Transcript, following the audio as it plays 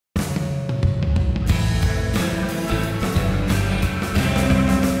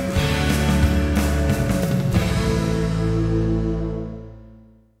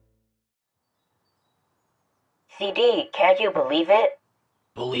CD, can't you believe it?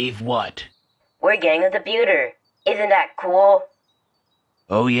 Believe what? We're getting a debuter. Isn't that cool?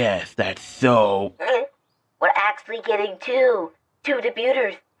 Oh yes, that's so... We're actually getting two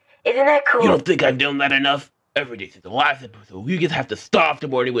debuters. Isn't that cool? You don't think I've done that enough? Every day since the last episode, you just have to stop the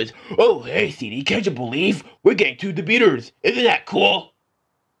morning with, "Oh, hey, CD, can't you believe we're getting 2 debuters? Isn't that cool?"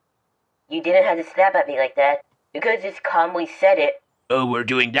 You didn't have to snap at me like that. You could have just calmly said it. Oh, we're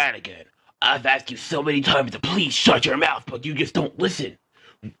doing that again. I've asked you so many times to please shut your mouth, but you just don't listen.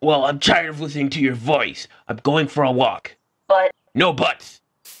 Well, I'm tired of listening to your voice. I'm going for a walk. But... No buts.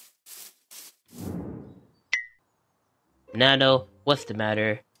 Nano, what's the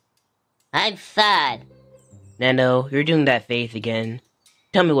matter? I'm sad. Nano, you're doing that face again.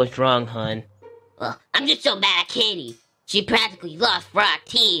 Tell me what's wrong, hun. Well, I'm just so mad at Katie. She practically lost for our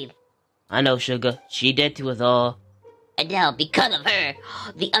team. I know, Sugar. She did to us all. And now, because of her,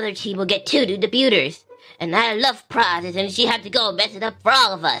 the other team will get 2 new debuters. And I love prizes, and she had to go mess it up for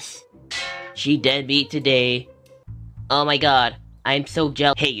all of us. She deadbeat today. Oh my god, I'm so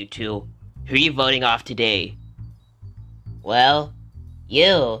jealous. Hey, you two. Who are you voting off today? Well,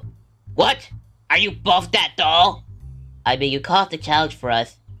 you. What? Are you both that dull? I mean, you caught the challenge for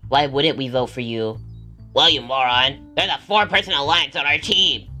us. Why wouldn't we vote for you? Well, you moron. There's a 4-person alliance on our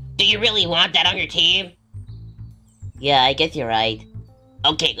team. Do you really want that on your team? Yeah, I guess you're right.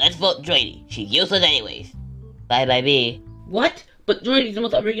 Okay, let's vote Droidy. She's useless anyways. Bye by me. What? But Droidy's the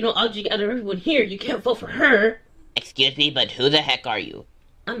most original object out of everyone here. You can't vote for her. Excuse me, but who the heck are you?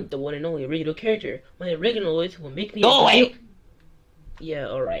 I'm the one and only original character. My originaloids will make me... Go away! Yeah,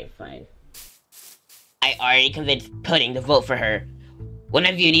 alright, fine. I already convinced Pudding to vote for her. One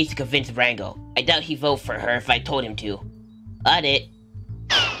of you needs to convince Rango. I doubt he'd vote for her if I told him to. On it.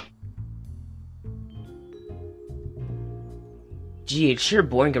 Gee, it's sure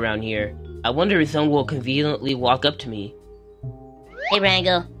boring around here. I wonder if someone will conveniently walk up to me. Hey,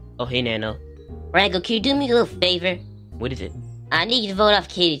 Rango. Oh, hey, Nano. Rango, can you do me a little favor? What is it? I need you to vote off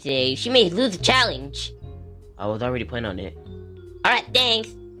Katie today. She may lose the challenge. I was already planning on it. Alright, thanks.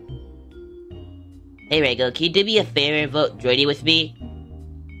 Hey, Rango, can you do me a favor and vote Droidy with me?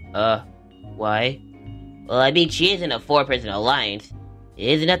 Why? Well, I mean, she isn't a 4-person alliance.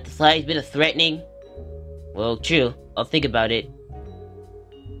 Isn't that the slightest bit of threatening? Well, true. I'll think about it.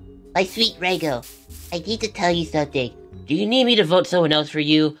 My sweet Rango, I need to tell you something. Do you need me to vote someone else for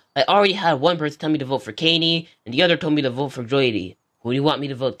you? I already had one person tell me to vote for Katie, and the other told me to vote for Droidy. Who do you want me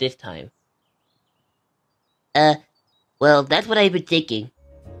to vote this time? Well, that's what I've been thinking.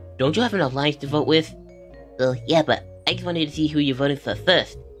 Don't you have an alliance to vote with? Well, yeah, but I just wanted to see who you voted for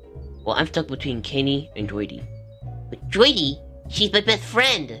first. Well, I'm stuck between Katie and Droidy. But Droidy, she's my best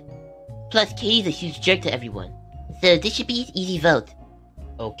friend. Plus, Katie's a huge jerk to everyone. So this should be an easy vote.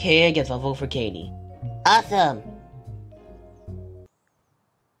 Okay, I guess I'll vote for Katie. Awesome.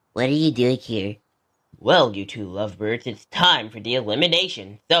 What are you doing here? Well, you two lovebirds, it's time for the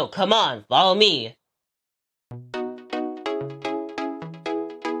elimination. So, come on, follow me.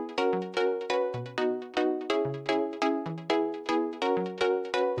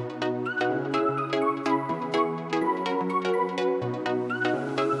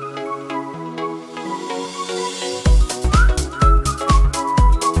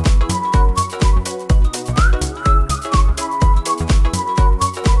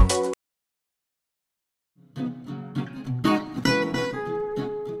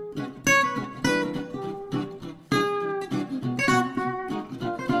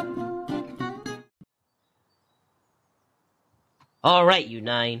 Alright, you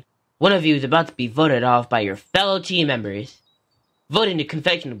 9. One of you is about to be voted off by your fellow team members. Vote in the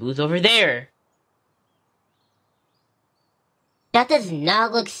confectioner booth over there. That does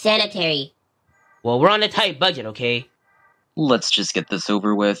not look sanitary. Well, we're on a tight budget, okay? Let's just get this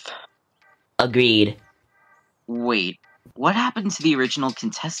over with. Agreed. Wait, what happened to the original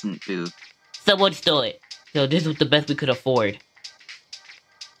contestant booth? Someone stole it, so this was the best we could afford.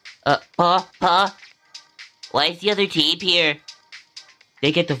 Pa? Why is the other team here?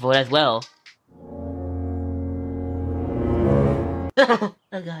 They get to vote as well. Oh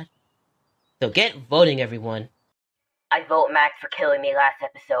god. So get voting, everyone. I vote Max for killing me last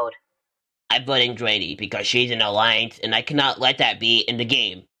episode. I'm voting Droidy because she's an alliance and I cannot let that be in the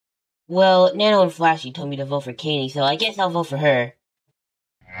game. Well, Nano and Flashy told me to vote for Katie, so I guess I'll vote for her.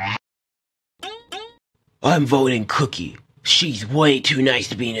 I'm voting Cookie. She's way too nice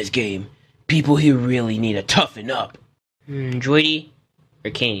to be in this game. People here really need to toughen up. Droidy or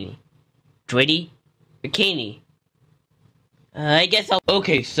Katie? Droidy or Katie? I guess I'll...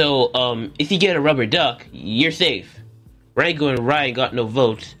 Okay, so, if you get a rubber duck, you're safe. Rango and Ryan got no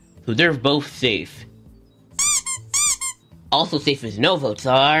votes, so they're both safe. Also safe as no votes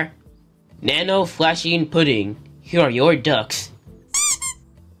are Nano, Flashy, and Pudding. Here are your ducks.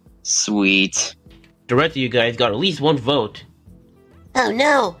 Sweet. The rest of you guys got at least one vote. Oh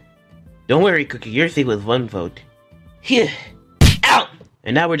no! Don't worry, Cookie, you're safe with one vote. Phew. Ow!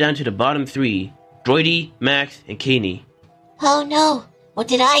 And now we're down to the bottom three. Droidy, Max, and Kaney. Oh no! What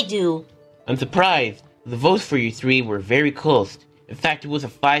did I do? I'm surprised. The votes for you three were very close. In fact, it was a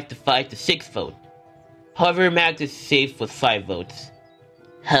 5 to 5 to 6 vote. However, Max is safe with 5 votes.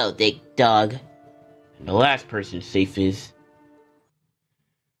 Oh, big dog. And the last person safe is...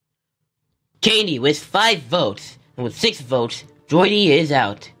 Kaney with 5 votes. And with 6 votes, Droidy is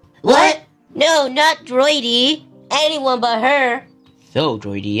out. What? No, not Droidy. Anyone but her. So,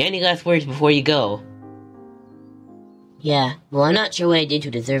 Droidy, any last words before you go? Yeah, well, I'm not sure what I did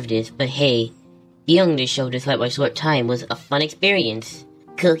to deserve this, but hey, being on this show despite my short time was a fun experience.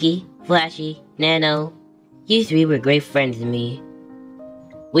 Cookie, Flashy, Nano, you three were great friends to me.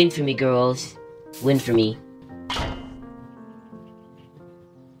 Win for me, girls. Win for me.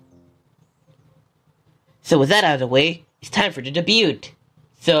 So with that out of the way, it's time for the debut.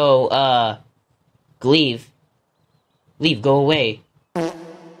 So, Leave, go away.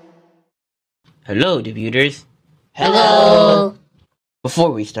 Hello, debuters. Hello!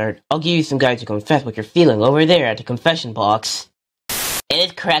 Before we start, I'll give you some guys to confess what you're feeling over there at the confession box. It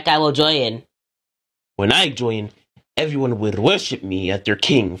is correct, I will join. When I join, everyone would worship me as their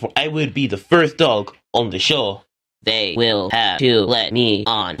king, for I would be the first dog on the show. They will have to let me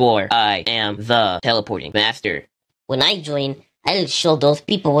on, for I am the teleporting master. When I join, I'll show those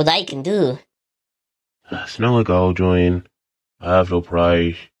people what I can do. It's not like I'll join. I have no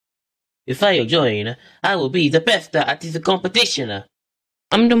prize. If I join, I will be the best at this competition.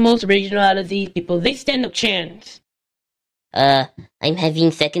 I'm the most original out of these people. They stand no chance. I'm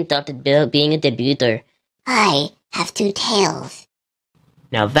having second thought about being a debuter. I have 2 tails.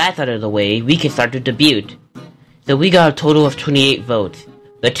 Now that's out of the way, we can start the debut. So we got a total of 28 votes.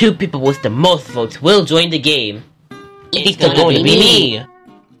 The 2 people with the most votes will join the game. It's going to be me. me.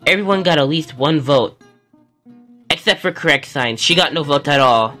 Everyone got at least 1 vote. Except for correct signs. She got no vote at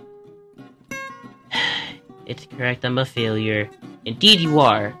all. It's correct, I'm a failure. Indeed you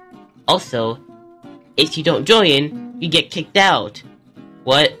are. Also, if you don't join, you get kicked out.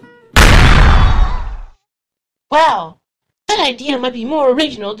 What? Wow! That idea might be more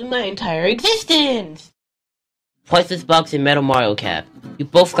original than my entire existence! Priceless Box and Metal Mario Cap. You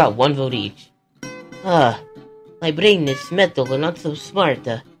both got 1 vote each. My brain is metal and not so smart.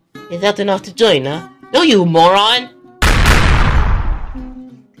 Is that enough to join, huh? No, you moron!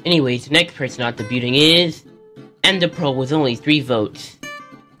 Anyways, the next person not debuting is... Ender Pro with only 3 votes.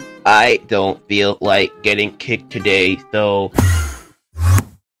 I don't feel like getting kicked today, so...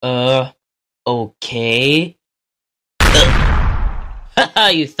 Okay. Haha,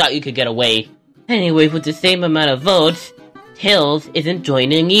 you thought you could get away. Anyway, with the same amount of votes, Tails isn't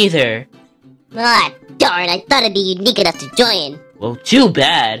joining either. Ah, darn, I thought it'd be unique enough to join. Well, too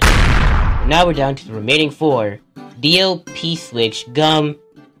bad. Now we're down to the remaining 4. Dio, P-Switch, Gum,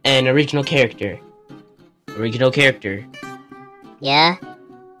 and Original Character. Original Character. Yeah?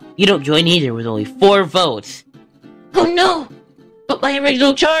 You don't join either with only 4 votes. Oh no! But my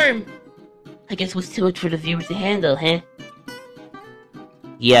original charm! I guess it was too much for the viewers to handle, huh?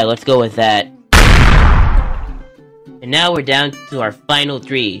 Yeah, let's go with that. And now we're down to our final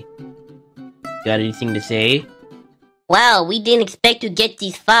 3. Got anything to say? Wow, we didn't expect to get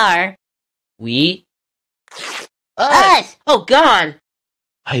this far. We? Us! Oh god!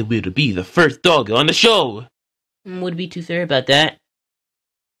 I will be the first dog on the show! Would be too sorry about that.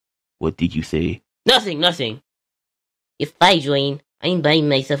 What did you say? Nothing. If I join, I'm buying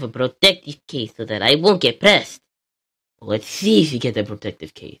myself a protective case so that I won't get pressed. Let's see if you get the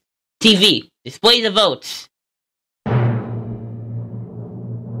protective case. TV, display the votes!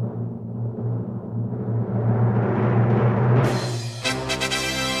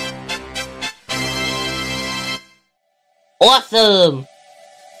 Awesome!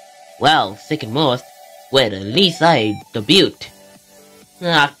 Well, second most, well, at least I debut.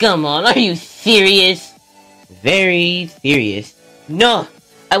 Ah, come on, are you serious? Very serious. No,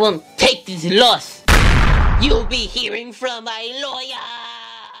 I won't take this loss. You'll be hearing from my lawyer!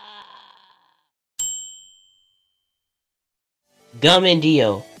 Gum and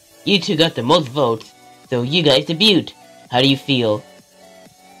Dio, you 2 got the most votes, so you guys debut. How do you feel?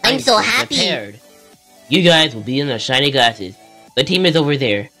 I'm so happy. Prepared. You guys will be in the shiny glasses. The team is over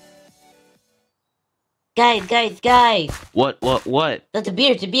there. Guys! What? The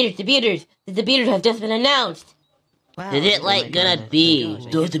debuters have just been announced. Is it like gonna be?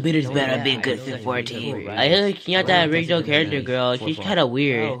 Those debaters better be a good fit for a team. I heard she's not that original character girl. She's kind of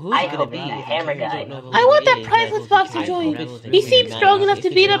weird. I hope he's the hammer guy. I want that priceless box to join. He seems strong enough to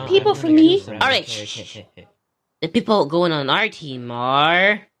beat up people for me. Alright, shh. The people going on our team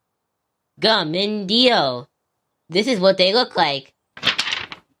are... Gum and Dio. This is what they look like.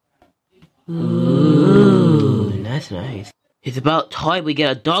 Ooh, that's nice. It's about time we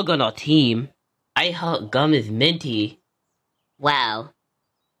get a dog on our team. I hope Gum is minty. Wow.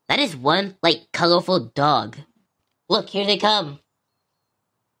 That is one, colorful dog. Look, here they come.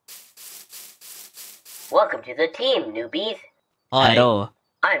 Welcome to the team, newbies. Hi. Hello.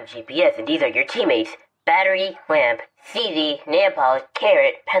 I'm GPS, and these are your teammates. Battery, Lamp, CZ, Nail Polish,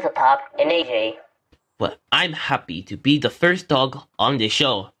 Carrot, Pencil Top, and AJ. Well, I'm happy to be the first dog on the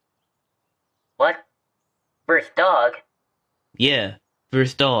show. What? First dog? Yeah,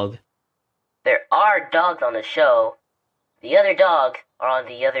 first dog. There are dogs on the show. The other dogs are on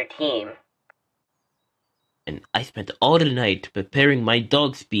the other team. And I spent all the night preparing my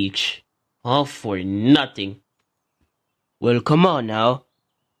dog speech. All for nothing. Well, come on now.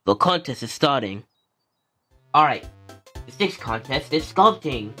 The contest is starting. Alright, the sixth contest is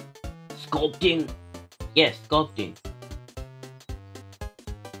sculpting. Sculpting? Yes, sculpting.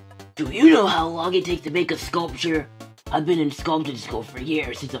 Do you know how long it takes to make a sculpture? I've been in sculpting school for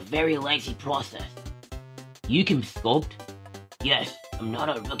years. It's a very lengthy process. You can sculpt? Yes, I'm not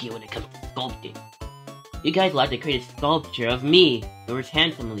a rookie when it comes to sculpting. You guys like to create a sculpture of me, yours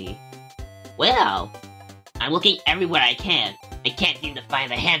handsomely. Well, I'm looking everywhere I can. I can't seem to find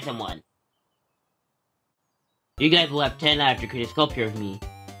the handsome one. You guys will have 10 hours to create a sculpture of me.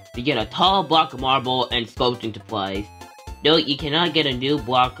 You get a tall block of marble and sculpting supplies. No, you cannot get a new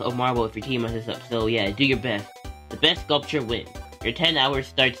block of marble if your team messes up, so yeah, do your best. The best sculpture wins. Your 10 hours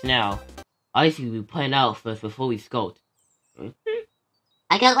starts now. I see we plan out first before we sculpt.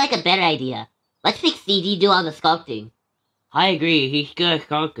 I got a better idea. Let's make CG do all the sculpting. I agree, he's good at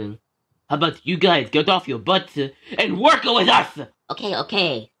sculpting. How about you guys get off your butts and work with us?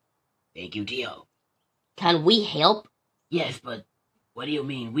 Okay. Thank you, Dio. Can we help? Yes, but what do you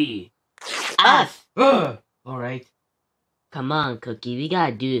mean we? Us! Alright. Come on, Cookie, we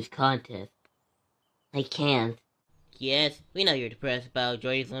gotta do this contest. I can't. Yes, we know you're depressed about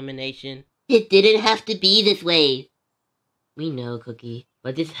Joy's elimination. It didn't have to be this way. We know, Cookie,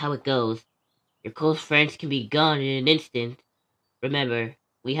 but this is how it goes. Your close friends can be gone in an instant. Remember,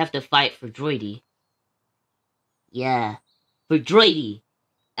 we have to fight for Droidy. Yeah, for Droidy.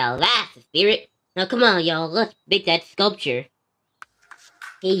 Alas, spirit. Now come on, y'all, let's make that sculpture.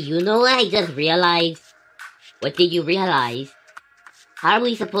 Hey, you know what I just realized? What did you realize? How are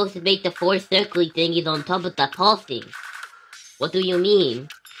we supposed to make the 4 circly thingies on top of the pulse thing? What do you mean?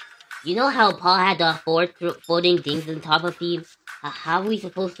 You know how Paul had the 4 floating things on top of him? How are we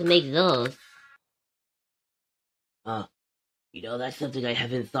supposed to make those? You know, that's something I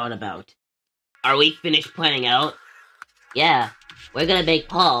haven't thought about. Are we finished planning out? Yeah, we're gonna make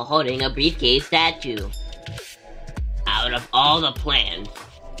Paul holding a briefcase statue. Out of all the plans,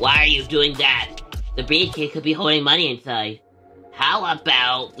 why are you doing that? The briefcase could be holding money inside. How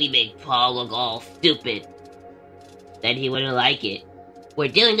about we make Paul look all stupid? Then he wouldn't like it. We're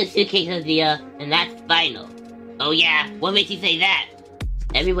doing the suitcase idea, and that's final. Oh yeah? What makes you say that?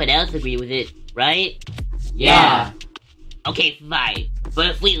 Everyone else agreed with it, right? Yeah. Okay, fine. But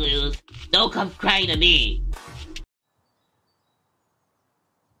if we lose, don't come crying to me.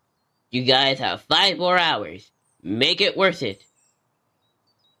 You guys have 5 more hours. Make it worth it.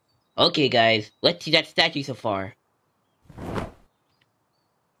 Okay, guys, let's see that statue so far.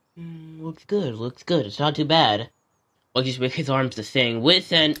 Looks good. It's not too bad. I'll just make his arms the same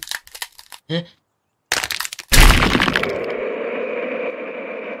width and... Huh?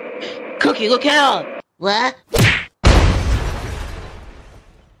 Cookie, look out! What?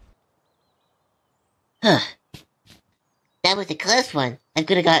 Huh. That was a close one. I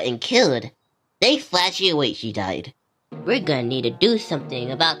could have gotten killed. Thanks, Flashy. Wait, she died. We're gonna need to do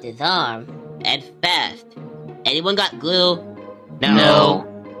something about this arm. And fast. Anyone got glue? No.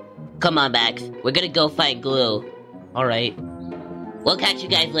 Come on, Max. We're gonna go find glue. Alright. We'll catch you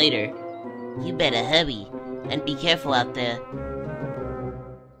guys later. You better hurry. And be careful out there.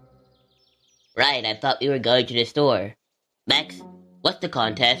 Right, I thought we were going to the store. Max, what's the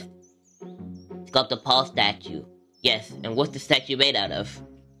contest? Sculpt a Paul statue. Yes, and what's the statue made out of?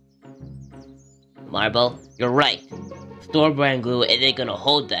 Marble, you're right. Store brand glue isn't gonna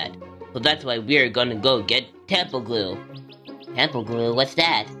hold that. So that's why we're gonna go get temple glue. Temple glue? What's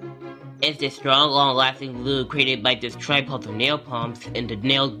that? It's the strong, long-lasting glue created by this tribe called the nail palms in the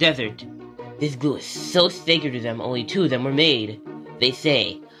nail desert. This glue is so sacred to them, only 2 of them were made. They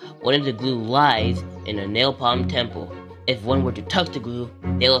say, one of the glue lies in a nail palm temple. If one were to touch the glue,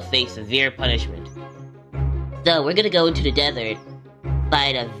 they will face severe punishment. So we're gonna go into the desert,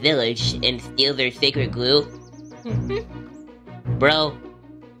 find a village, and steal their sacred glue? Bro,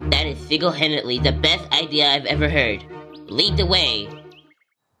 that is single-handedly the best idea I've ever heard. Lead the way.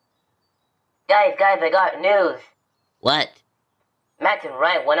 Guys, I got news. What? Max and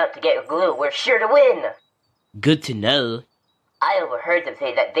Ryan went up to get glue. We're sure to win. Good to know. I overheard them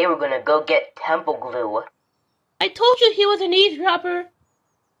say that they were gonna go get temple glue. I told you he was an eavesdropper.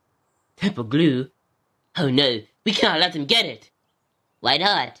 Temple glue? Oh no, we cannot let them get it. Why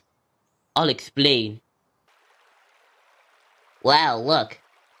not? I'll explain. Wow, look.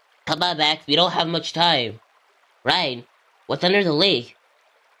 Come on, Max, we don't have much time. Ryan, what's under the lake?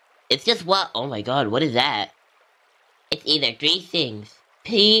 It's just what? Oh my god, what is that? It's either 3 things.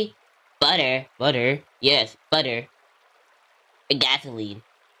 Pea, butter, Yes, butter. and gasoline.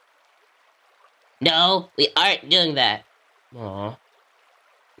 No, we aren't doing that. Aw.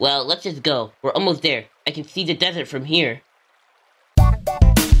 Well, let's just go. We're almost there. I can see the desert from here.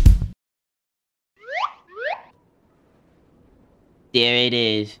 There it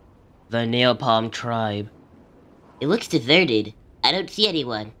is. The Nail Palm Tribe. It looks deserted. I don't see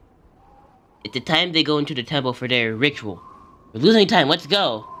anyone. It's the time they go into the temple for their ritual. We're losing time, let's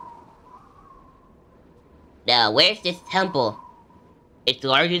go. Now, where's this temple? It's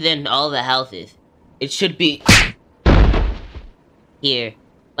larger than all the houses. It should be... Here.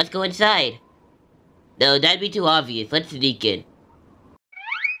 Let's go inside. No, that'd be too obvious. Let's sneak in.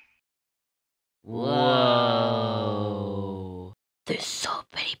 Whoa. There's so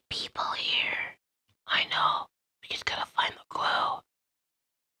many people here. I know. We just gotta find the glue.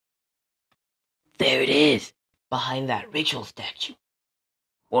 There it is. Behind that ritual statue.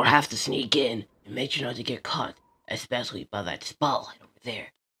 We'll have to sneak in and make sure not to get caught. Especially by that spotlight over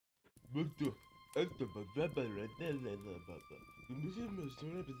there. I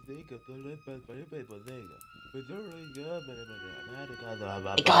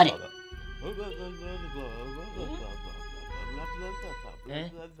got it.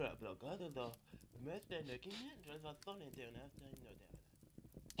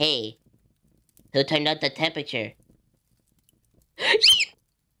 Hey, who turned up the temperature?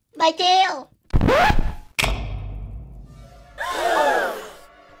 My tail!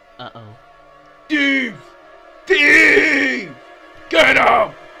 Uh-oh. Thieves! Thieves! Get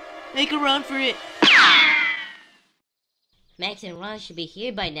up! Make a run for it. Max and Ron should be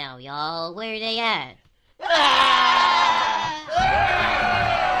here by now, y'all. Where are they at?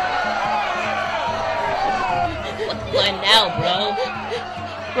 What's the plan now, bro?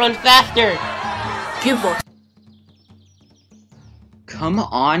 Run faster! Give us. Come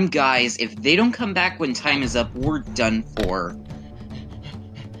on, guys. If they don't come back when time is up, we're done for.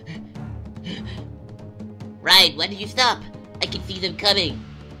 Ryan, why did you stop? I can see them coming.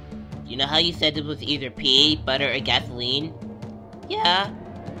 You know how you said it was either pea, butter, or gasoline? Yeah.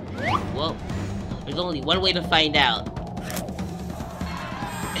 Well, there's only one way to find out.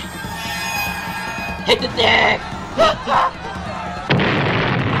 Hit the deck!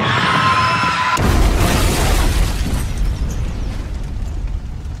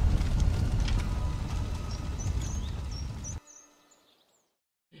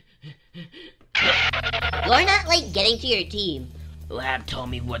 You're not, like, getting to your team. Lab told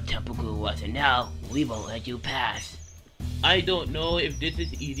me what temple glue was, and now we won't let you pass. I don't know if this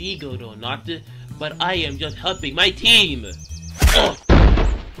is illegal or not, but I am just helping my team. Up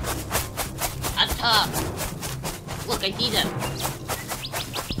top. Look, I see them.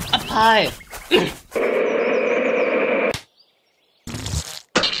 Up high.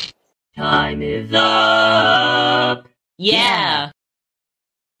 Time is up. Yeah.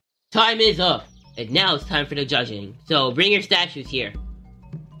 Time is up. And now it's time for the judging. So bring your statues here.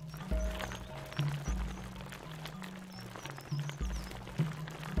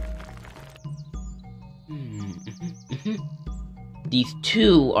 These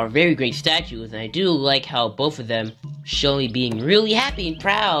two are very great statues, and I do like how both of them show me being really happy and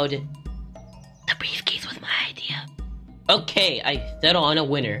proud. The briefcase was my idea. Okay, I settle on a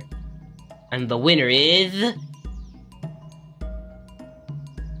winner. And the winner is...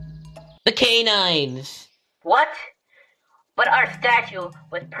 the canines! What? But our statue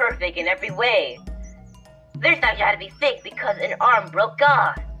was perfect in every way. Their statue had to be fake because an arm broke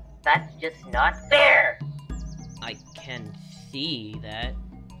off. That's just not fair. I can see that.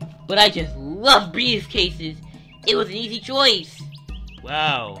 But I just love briefcases! It was an easy choice!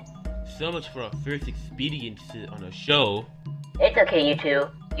 Wow, so much for our first experience on a show. It's okay, you two.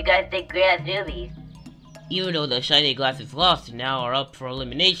 You guys did great as newbies. Even though the shiny glasses lost and now are up for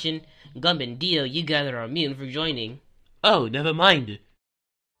elimination, Gump and Dio, you guys are immune for joining. Oh, never mind.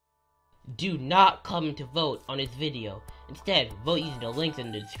 Do not come to vote on this video. Instead, vote using the links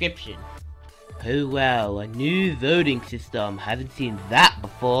in the description. Oh wow, a new voting system. Haven't seen that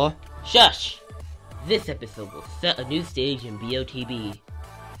before. Shush! This episode will set a new stage in BOTB.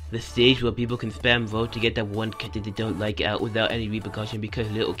 The stage where people can spam vote to get that one character they don't like out without any repercussion because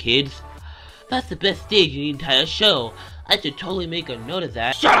little kids. That's the best stage in the entire show. I should totally make a note of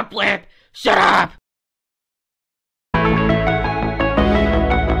that. Shut up, Lamp! Shut up!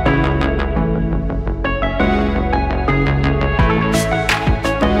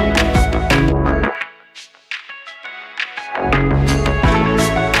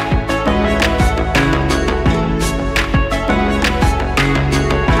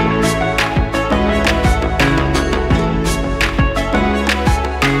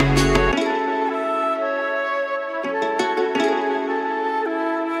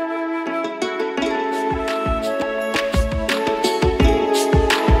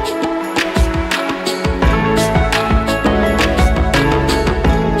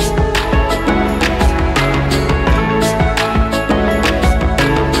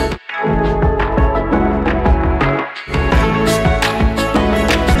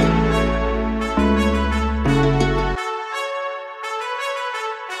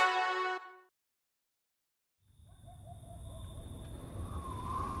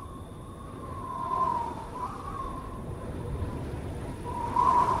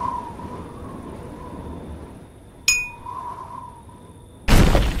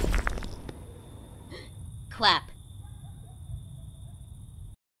 Clap.